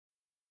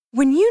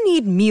When you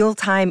need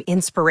mealtime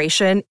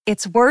inspiration,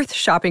 it's worth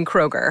shopping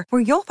Kroger,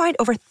 where you'll find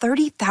over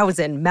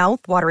 30,000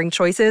 mouth-watering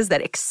choices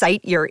that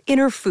excite your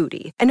inner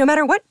foodie. And no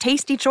matter what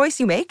tasty choice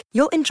you make,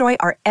 you'll enjoy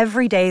our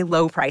everyday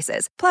low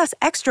prices, plus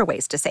extra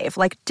ways to save,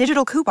 like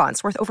digital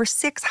coupons worth over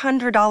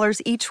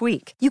 $600 each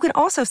week. You can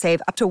also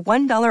save up to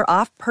 $1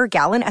 off per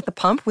gallon at the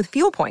pump with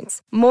fuel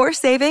points. More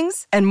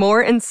savings and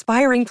more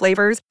inspiring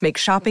flavors make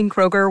shopping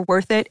Kroger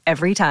worth it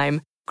every time.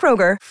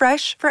 Kroger,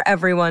 fresh for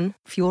everyone.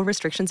 Fuel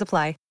restrictions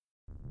apply.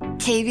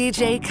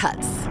 KVJ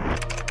Cuts.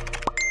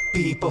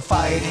 People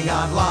fighting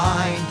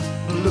online,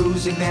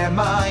 losing their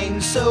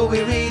minds. So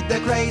we read the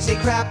crazy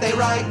crap they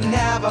write and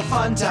have a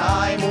fun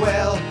time.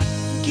 Well,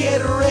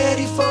 get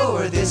ready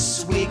for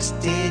this week's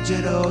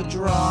digital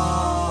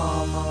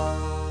drama.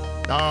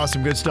 Ah,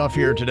 some good stuff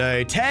here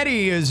today.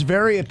 Teddy is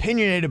very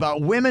opinionated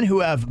about women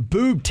who have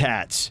boob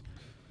tats.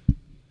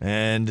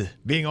 And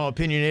being all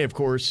opinionated, of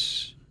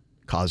course,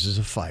 causes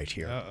a fight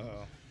here. Uh-oh.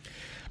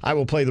 I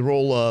will play the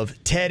role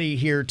of Teddy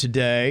here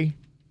today.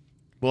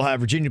 We'll have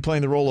Virginia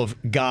playing the role of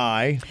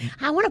Guy.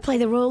 I want to play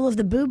the role of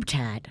the boob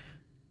tat.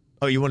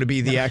 Oh, you want to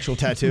be the actual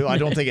tattoo? I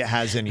don't think it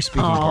has any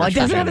speaking parts. Oh, it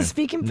doesn't have a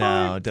speaking part?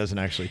 No, it doesn't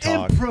actually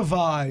talk.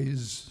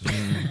 Improvise.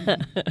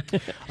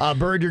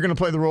 Bird, you're going to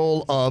play the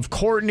role of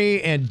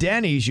Courtney, and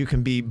Denny's, you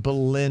can be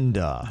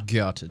Belinda.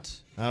 Got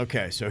it.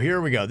 Okay, so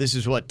here we go. This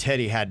is what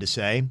Teddy had to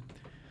say.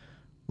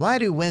 Why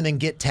do women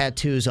get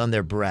tattoos on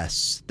their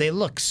breasts? They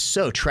look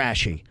so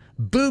trashy.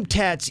 Boob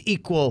tats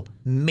equal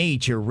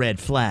major red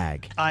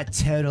flag. I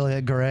totally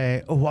agree.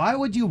 Why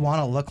would you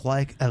want to look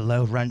like a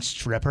low-rent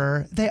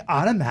stripper? They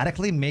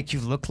automatically make you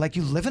look like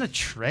you live in a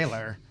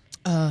trailer.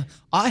 I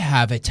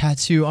have a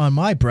tattoo on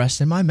my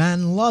breast and my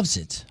man loves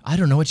it. I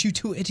don't know what you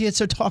two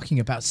idiots are talking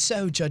about.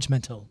 So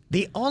judgmental.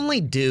 The only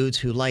dudes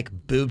who like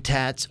boob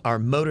tats are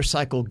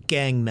motorcycle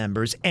gang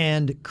members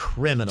and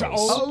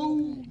criminals.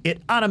 Oh.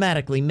 It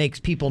automatically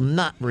makes people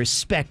not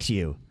respect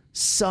you.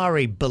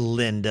 Sorry,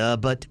 Belinda,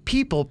 but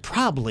people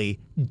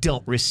probably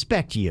don't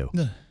respect you.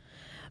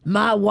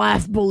 My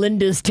wife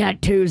Belinda's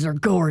tattoos are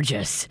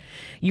gorgeous.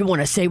 You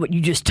want to say what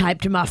you just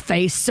typed to my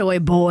face, soy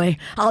boy?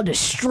 I'll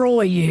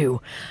destroy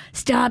you.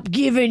 Stop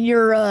giving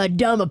your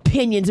dumb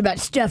opinions about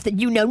stuff that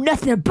you know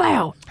nothing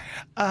about.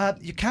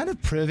 You're kind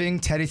of proving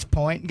Teddy's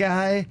point,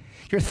 Guy.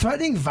 You're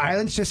threatening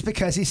violence just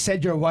because he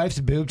said your wife's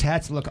boob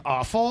tats look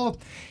awful.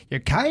 You're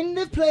kind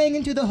of playing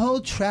into the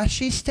whole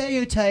trashy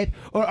stereotype.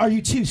 Or are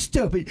you too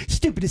stupid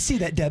to see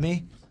that,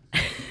 dummy?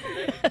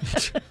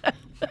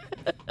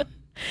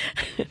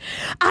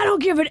 I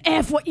don't give an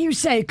F what you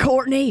say,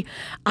 Courtney.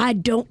 I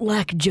don't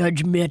like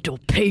judgmental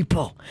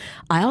people.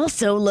 I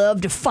also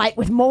love to fight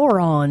with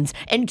morons.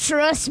 And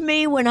trust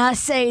me when I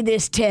say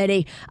this,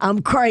 Teddy,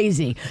 I'm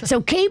crazy.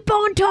 So keep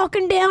on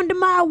talking down to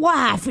my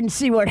wife and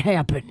see what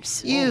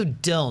happens. You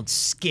don't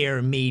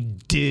scare me,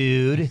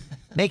 dude.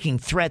 Making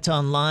threats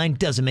online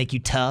doesn't make you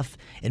tough.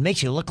 It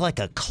makes you look like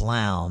a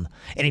clown.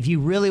 And if you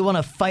really want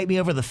to fight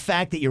me over the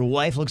fact that your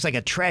wife looks like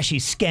a trashy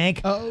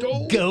skank,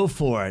 go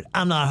for it.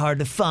 I'm not hard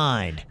to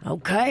find.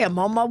 Okay, I'm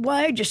on my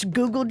way. Just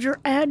Googled your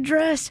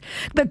address.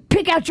 But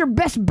pick out your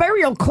best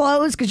burial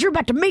clothes because you're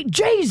about to meet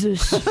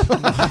Jesus.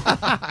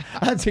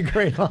 That's a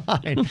great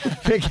line.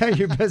 Pick out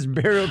your best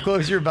burial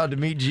clothes. You're about to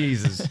meet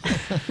Jesus.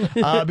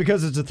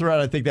 Because it's a threat,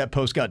 I think that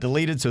post got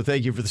deleted, so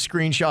thank you for the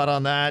screenshot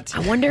on that. I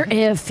wonder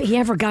if he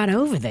ever got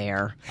over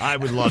there. I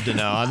would love to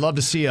know. I'd love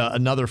to see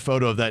another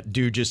photo of that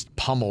dude just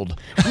pummeled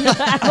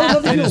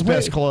in his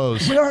best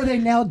clothes. Where are they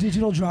now,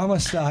 digital drama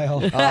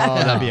style? Oh,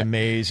 that'd be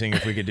amazing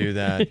if we could do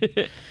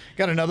that.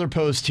 Got another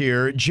post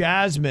here.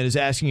 Jasmine is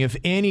asking if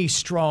any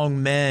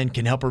strong men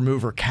can help her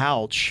move her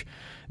couch.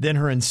 Then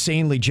her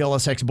insanely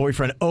jealous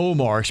ex-boyfriend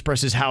Omar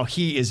expresses how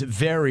he is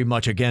very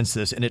much against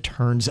this, and it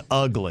turns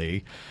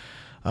ugly.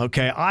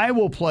 Okay, I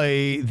will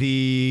play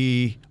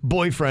the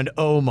boyfriend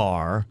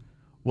Omar.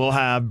 We'll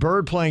have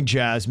Bird playing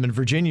Jasmine,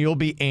 Virginia, you'll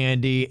be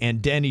Andy,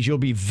 and Denny's, you'll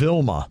be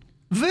Vilma.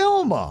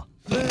 Vilma!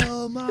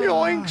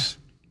 Yoinks!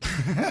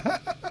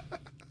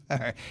 All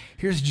right,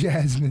 here's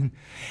Jasmine.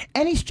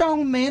 Any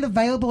strong man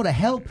available to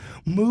help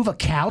move a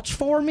couch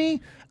for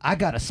me? I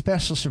got a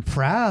special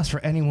surprise for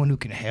anyone who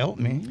can help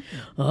me.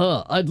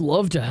 I'd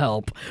love to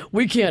help.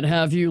 We can't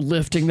have you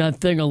lifting that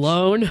thing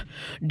alone.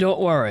 Don't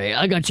worry,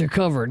 I got you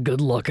covered,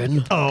 good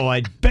looking. Oh,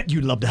 I bet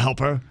you'd love to help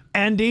her.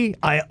 Andy,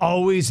 I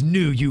always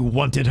knew you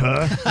wanted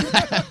her.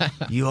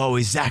 You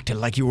always acted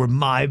like you were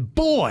my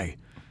boy.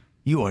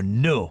 You are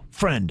no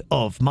friend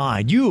of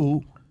mine.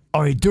 You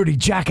are a dirty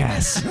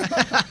jackass.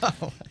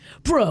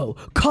 Bro,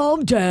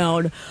 calm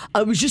down.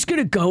 I was just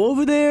gonna go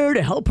over there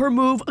to help her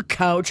move a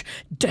couch.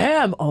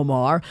 Damn,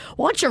 Omar.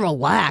 Why don't you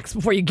relax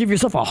before you give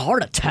yourself a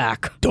heart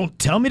attack? Don't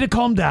tell me to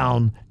calm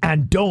down,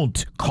 and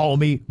don't call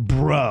me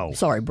bro.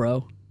 Sorry,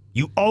 bro.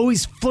 You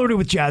always flirted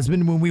with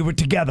Jasmine when we were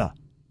together.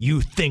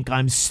 You think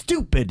I'm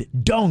stupid,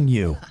 don't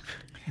you?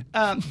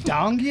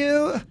 Dong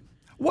you?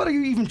 What are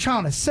you even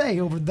trying to say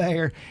over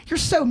there? You're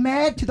so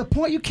mad to the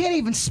point you can't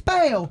even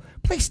spell.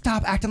 Please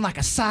stop acting like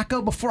a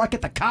psycho before I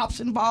get the cops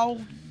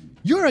involved.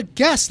 You're a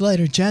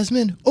gaslighter,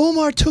 Jasmine.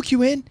 Omar took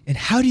you in, and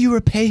how do you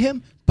repay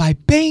him? By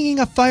banging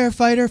a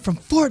firefighter from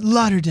Fort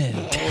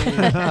Lauderdale.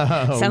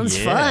 Sounds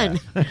fun.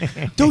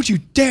 Don't you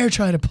dare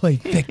try to play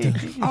victim.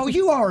 Oh,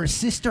 you are a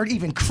sister,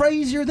 even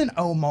crazier than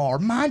Omar.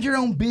 Mind your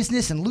own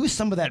business and lose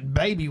some of that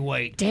baby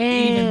weight.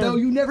 Damn. Even though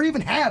you never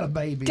even had a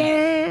baby.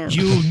 Damn.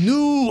 You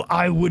knew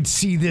I would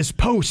see this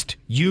post.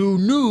 You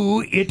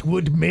knew it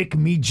would make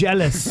me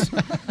jealous.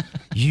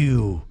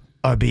 You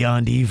are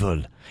beyond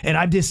evil, and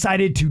I've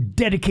decided to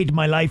dedicate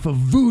my life of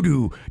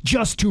voodoo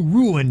just to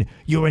ruin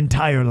your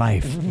entire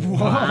life.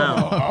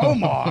 Wow.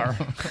 Omar.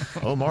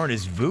 Omar and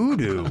his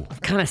voodoo. I'm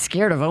kind of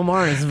scared of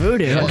Omar and his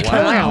voodoo. I'm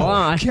kinda not gonna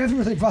lie. Kevin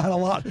really brought a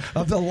lot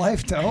of the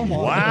life to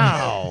Omar.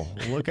 Wow.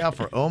 Look out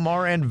for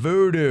Omar and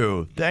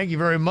voodoo. Thank you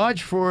very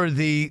much for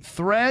the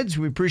threads.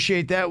 We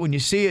appreciate that. When you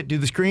see it, do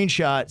the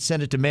screenshot,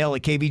 send it to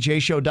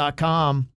mail@kvjshow.com.